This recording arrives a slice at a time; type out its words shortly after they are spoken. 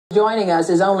Joining us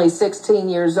is only 16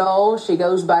 years old. She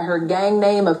goes by her gang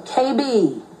name of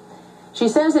KB. She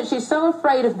says that she's so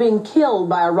afraid of being killed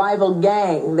by a rival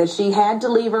gang that she had to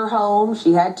leave her home.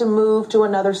 She had to move to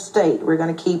another state. We're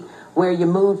going to keep where you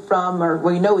moved from, or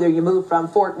we know where you moved from,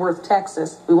 Fort Worth,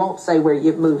 Texas. We won't say where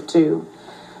you've moved to.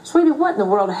 Sweetie, what in the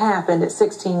world happened at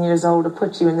 16 years old to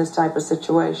put you in this type of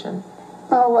situation?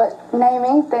 Well, what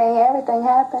naming thing, everything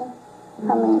happened.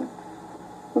 I mean,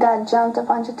 got jumped a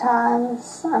bunch of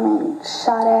times. I mean,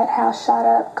 shot at, house shot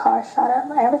up, car shot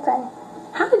up, everything.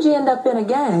 How did you end up in a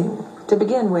gang to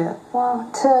begin with? Well,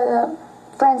 to the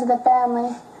friends of the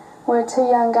family, we're two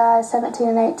young guys, 17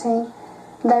 and 18.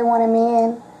 They wanted me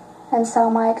in, and so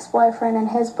my ex-boyfriend and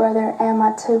his brother and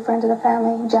my two friends of the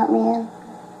family jumped me in.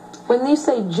 When you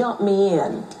say jump me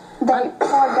in,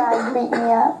 four guys beat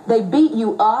me up. They beat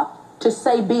you up to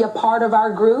say be a part of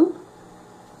our group?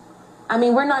 I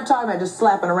mean, we're not talking about just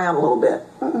slapping around a little bit.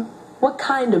 Mm-mm. What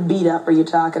kind of beat up are you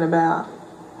talking about?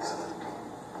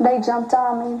 They jumped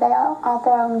on me. All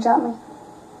four of them jumped me.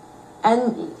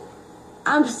 And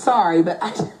I'm sorry, but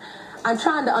I'm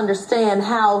trying to understand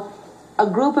how a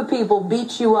group of people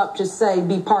beat you up to say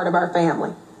be part of our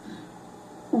family.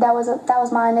 That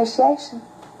was my initiation.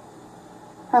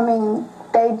 I mean,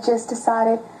 they just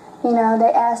decided, you know,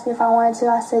 they asked me if I wanted to.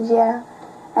 I said yeah.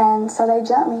 And so they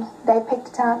jumped me. They picked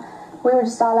a time. We were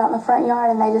just all out in the front yard,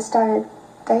 and they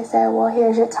said, well,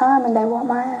 here's your time, and they whooped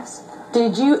my ass.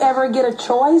 Did you ever get a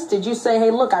choice? Did you say, hey,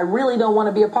 look, I really don't want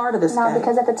to be a part of this No, gang?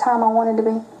 because at the time I wanted to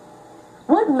be.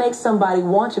 What makes somebody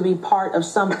want to be part of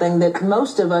something that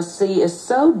most of us see as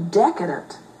so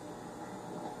decadent?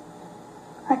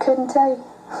 I couldn't tell you.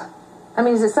 I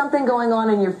mean, is it something going on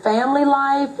in your family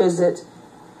life? Is it...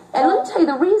 And let me tell you,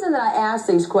 the reason that I ask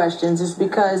these questions is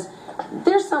because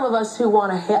there's some of us who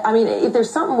want to help. I mean, if there's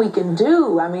something we can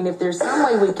do, I mean, if there's some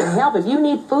way we can help. If you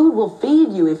need food, we'll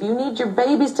feed you. If you need your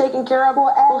babies taken care of,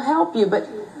 we'll help you. But...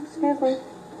 Excuse me.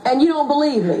 And you don't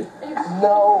believe me?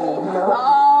 No.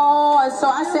 Oh, so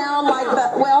I sound like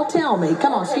the... Well, tell me.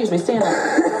 Come on, excuse me, stand up.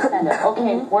 Stand up.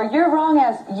 Okay, where you're wrong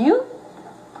as you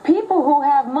people who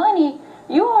have money,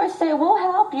 you always say, we'll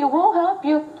help you, we'll help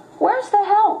you. Where's the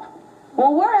help?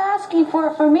 Well, we're asking for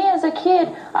it. For me as a kid,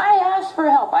 I asked for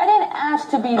help. I didn't ask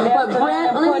to be left. But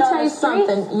Brent, let me tell you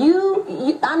something. You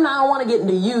I don't want to get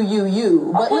into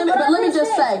you. But okay, let me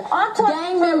just say,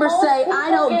 gang members say I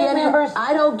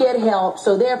don't get help,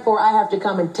 so therefore I have to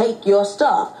come and take your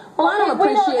stuff. Well, I don't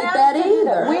appreciate that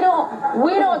either. We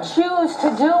don't choose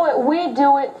to do it. We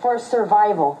do it for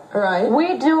survival. Right.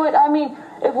 We do it. I mean,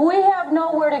 if we have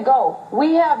nowhere to go,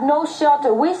 we have no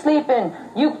shelter, we sleep in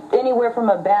anywhere from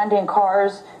abandoned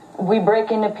cars, we break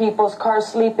into people's cars,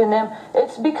 sleep in them.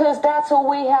 It's because that's what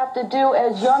we have to do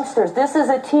as youngsters. This is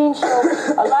a teen show.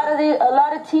 A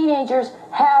lot of teenagers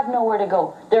have nowhere to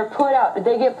go. They're put out.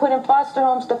 They get put in foster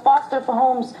homes. The foster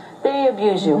homes, they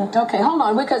abuse you. Okay, hold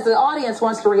on, because the audience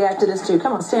wants to react to this too.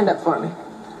 Come on, stand up for me.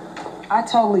 I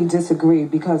totally disagree,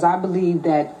 because I believe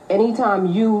that anytime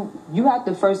you have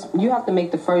to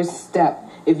make the first step.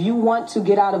 If you want to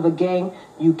get out of a gang,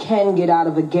 you can get out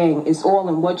of a gang. It's all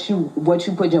in what you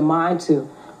put your mind to.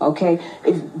 Okay?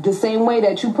 If the same way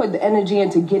that you put the energy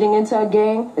into getting into a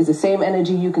gang is the same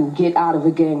energy you can get out of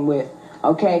a gang with.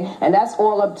 Okay? And that's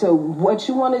all up to what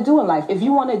you want to do in life. If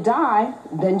you want to die,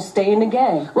 then stay in the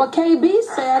gang. Well, KB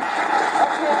said,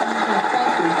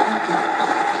 thank you.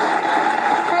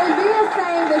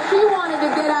 That she wanted to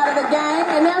get out of the gang,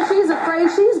 and now she's afraid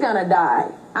she's gonna die.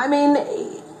 I mean,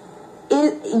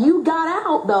 you got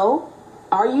out though.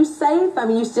 Are you safe? I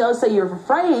mean, you still say you're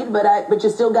afraid, but you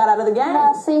still got out of the gang.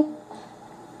 No, see,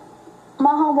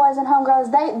 my homeboys and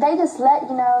homegirls, they just let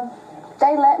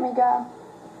me go.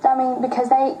 I mean, because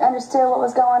they understood what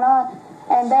was going on,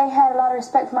 and they had a lot of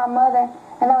respect for my mother,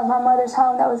 and that was my mother's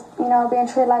home that was, being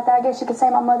treated like that. I guess you could say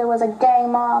my mother was a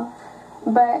gang mom,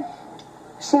 but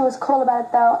she was cool about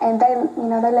it though, and they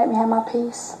let me have my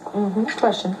peace.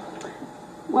 Question.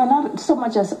 Well, not so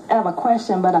much as a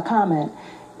question, but a comment.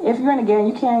 If you're in a gang,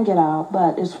 you can get out,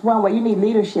 but it's one way. You need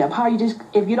leadership.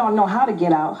 If you don't know how to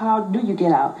get out, how do you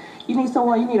get out? You need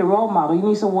a role model. You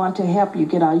need someone to help you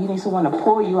get out. You need someone to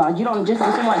pull you out. You don't just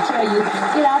need someone to tell you,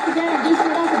 get out the gang, just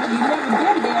get out. If you never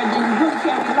been there, then you really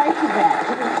can't relate to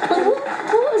that. But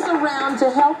who is around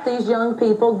to help these young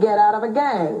people get out of a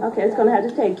gang? Okay, it's going to have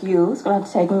to take you. It's going to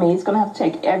have to take me. It's going to have to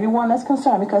take everyone that's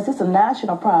concerned, because it's a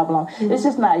national problem. It's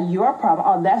just not your problem.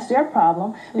 Oh, that's their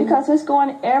problem, because it's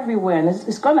going everywhere, and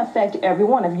it's going to affect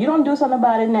everyone. If you don't do something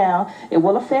about it now, it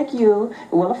will affect you.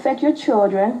 It will affect your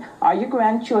children or your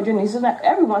grandchildren.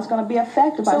 Everyone's going to be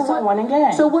affected by someone in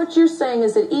gangs. So what you're saying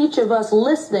is that each of us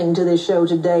listening to this show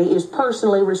today is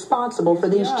personally responsible for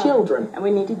these children. And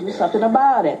we need to do something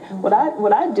about it. What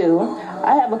I do,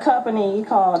 I have a company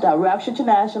called Rapture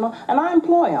International, and I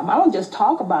employ them. I don't just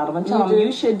talk about them and tell them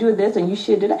you should do this and you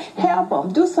should do that. Help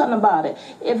them. Do something about it.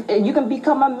 If you can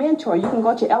become a mentor, you can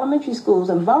go to elementary schools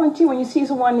and volunteer when you see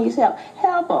someone needs help.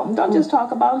 Help them. Don't just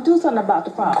talk about them. Do something about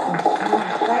the problem.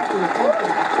 Thank you.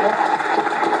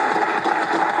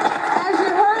 As you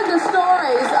heard the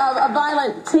stories of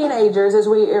violent teenagers as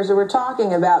we're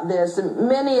talking about this,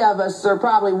 many of us are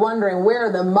probably wondering where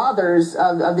are the mothers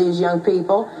of these young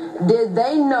people. Did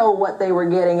they know what they were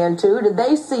getting into? Did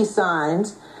they see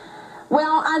signs?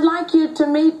 Well, I'd like you to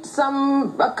meet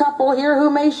a couple here who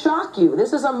may shock you.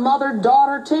 This is a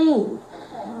mother-daughter team.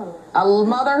 A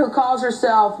mother who calls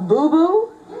herself Boo Boo.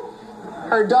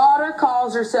 Her daughter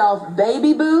calls herself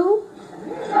Baby Boo.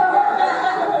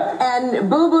 And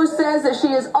Boo Boo says that she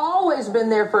has always been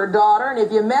there for her daughter, and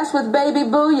if you mess with Baby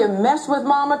Boo, you mess with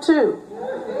Mama too.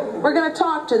 We're going to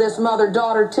talk to this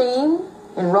mother-daughter team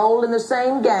enrolled in the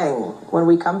same gang when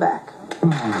we come back.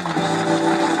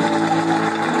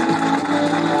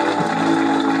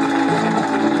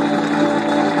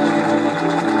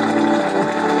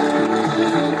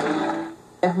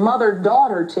 A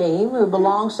mother-daughter team who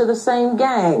belongs to the same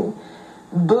gang.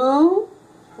 Boo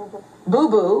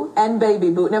Boo, and Baby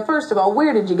Boo. Now, first of all,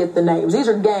 where did you get the names? These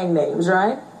are gang names,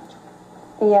 right?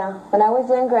 Yeah. When I was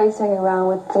younger, I sang around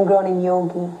with some girl named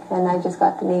Yogi, and I just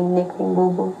got the nickname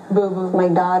Boo Boo. Boo Boo. My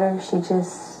daughter, she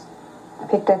just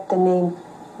picked up the name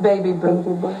Baby Boo.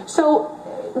 Baby Boo. So,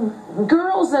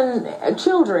 girls and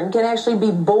children can actually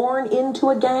be born into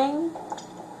a gang?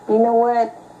 You know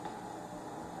what?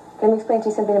 Let me explain to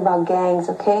you something about gangs,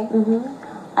 okay?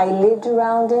 I lived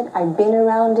around it, I've been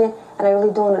around it, and I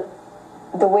really don't...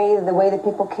 The way that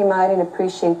people came out and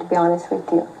appreciate, to be honest with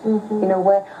you. You know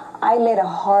what? I led a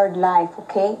hard life,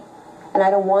 okay? And I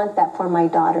don't want that for my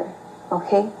daughter,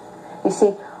 okay? You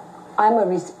see, I'm a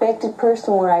respected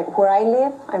person where I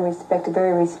live. I'm respected,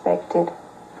 very respected.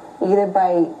 Either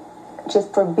by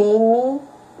just for being me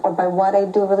or by what I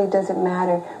do, really doesn't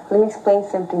matter. Let me explain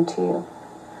something to you.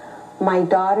 My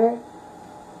daughter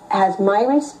has my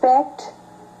respect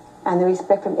and the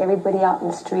respect from everybody out in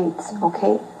the streets,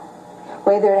 okay?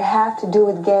 Whether it have to do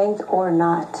with gangs or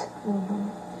not.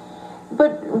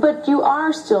 But you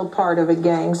are still part of a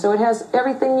gang, so it has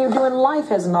everything you do in life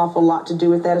has an awful lot to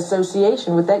do with that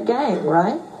association with that gang,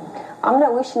 right? I'm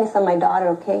not wishing this on my daughter,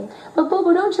 okay? But Boo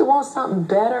Boo, don't you want something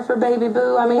better for Baby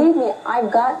Boo? I mean, believe me,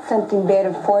 I've got something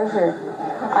better for her.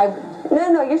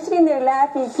 No, you're sitting there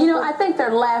laughing. You know, I think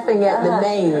they're laughing at the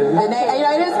name. The name. You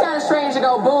know, it is kind of strange to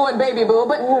go Boo and Baby Boo,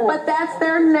 but that's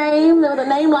their name. With a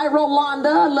name like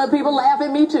Rolanda, people laugh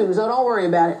at me too, so don't worry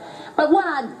about it. But what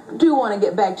I do want to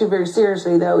get back to very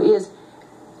seriously, though, is,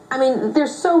 I mean,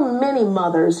 there's so many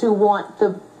mothers who want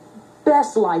the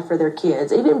best life for their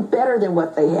kids, even better than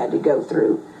what they had to go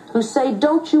through, who say,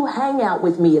 don't you hang out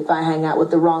with me if I hang out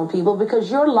with the wrong people, because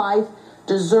your life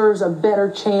deserves a better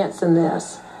chance than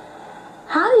this.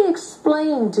 How do you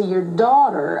explain to your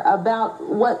daughter about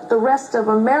what the rest of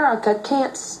America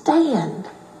can't stand?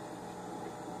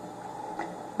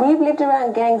 We've lived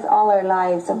around gangs all our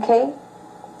lives, okay?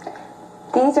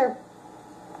 These are...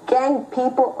 Gang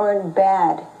people aren't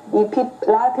bad. A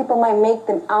lot of people might make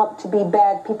them out to be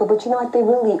bad people, but you know what? They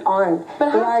really aren't.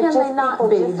 But how can they not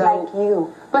be, just though? like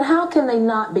you. But how can they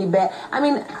not be bad? I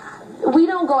mean... We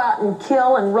don't go out and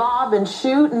kill and rob and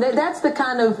shoot, and that's the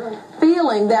kind of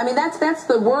feeling that, I mean, that's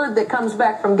the word that comes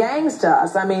back from gangs to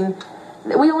us. I mean,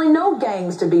 we only know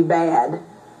gangs to be bad.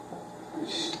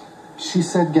 She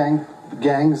said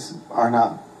gangs are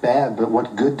not bad, but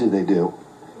what good do they do?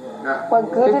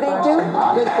 What good do they do?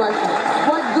 Good question.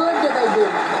 What good do they do?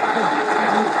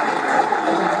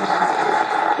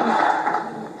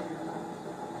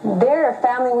 They're a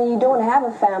family when you don't have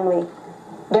a family.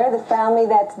 They're the family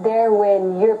that's there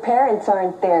when your parents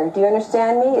aren't there. Do you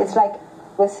understand me? It's like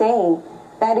we're saying,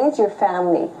 that is your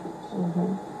family.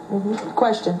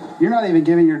 Question. You're not even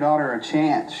giving your daughter a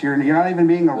chance. You're not even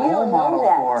being a role model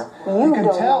for her. You can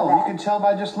tell. You can tell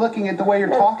by just looking at the way you're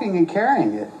talking and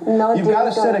carrying it. No, You've got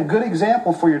to set a good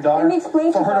example for your daughter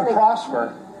for her to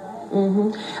prosper.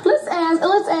 Let's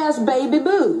ask Baby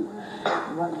Boo.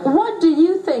 What do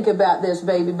you think think about this,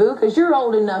 baby boo? Because you're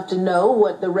old enough to know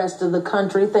what the rest of the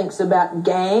country thinks about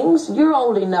gangs. You're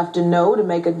old enough to know, to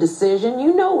make a decision.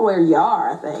 You know where you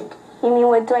are, I think. You mean,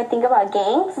 what do I think about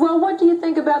gangs? Well, what do you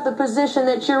think about the position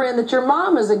that you're in, that your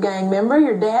mom is a gang member,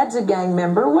 your dad's a gang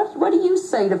member? What do you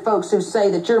say to folks who say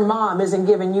that your mom isn't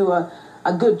giving you a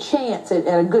good chance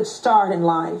at a good start in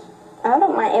life? I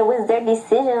don't mind. It was their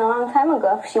decision a long time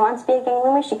ago. If she wants to be a gang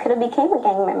member, she could have became a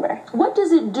gang member. What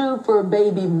does it do for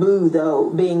baby boo, though,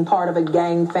 being part of a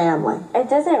gang family? It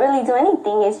doesn't really do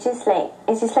anything. It's just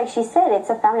like she said,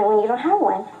 it's a family when you don't have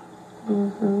one.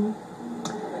 Mm-hmm.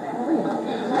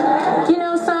 You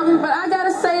know something, but I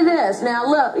gotta say this. Now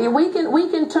look, we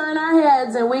can turn our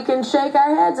heads and we can shake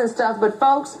our heads and stuff, but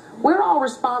folks, we're all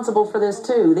responsible for this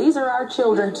too. These are our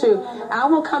children too. I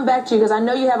will come back to you because I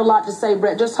know you have a lot to say,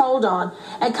 Brett. Just hold on.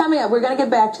 And coming up, we're going to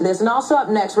get back to this. And also up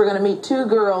next, we're going to meet two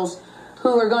girls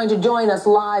who are going to join us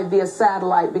live via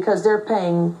satellite because they're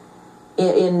paying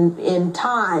in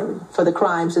time for the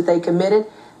crimes that they committed.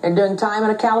 They're doing time in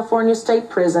a California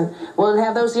state prison. We'll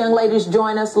have those young ladies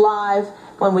join us live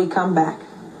when we come back.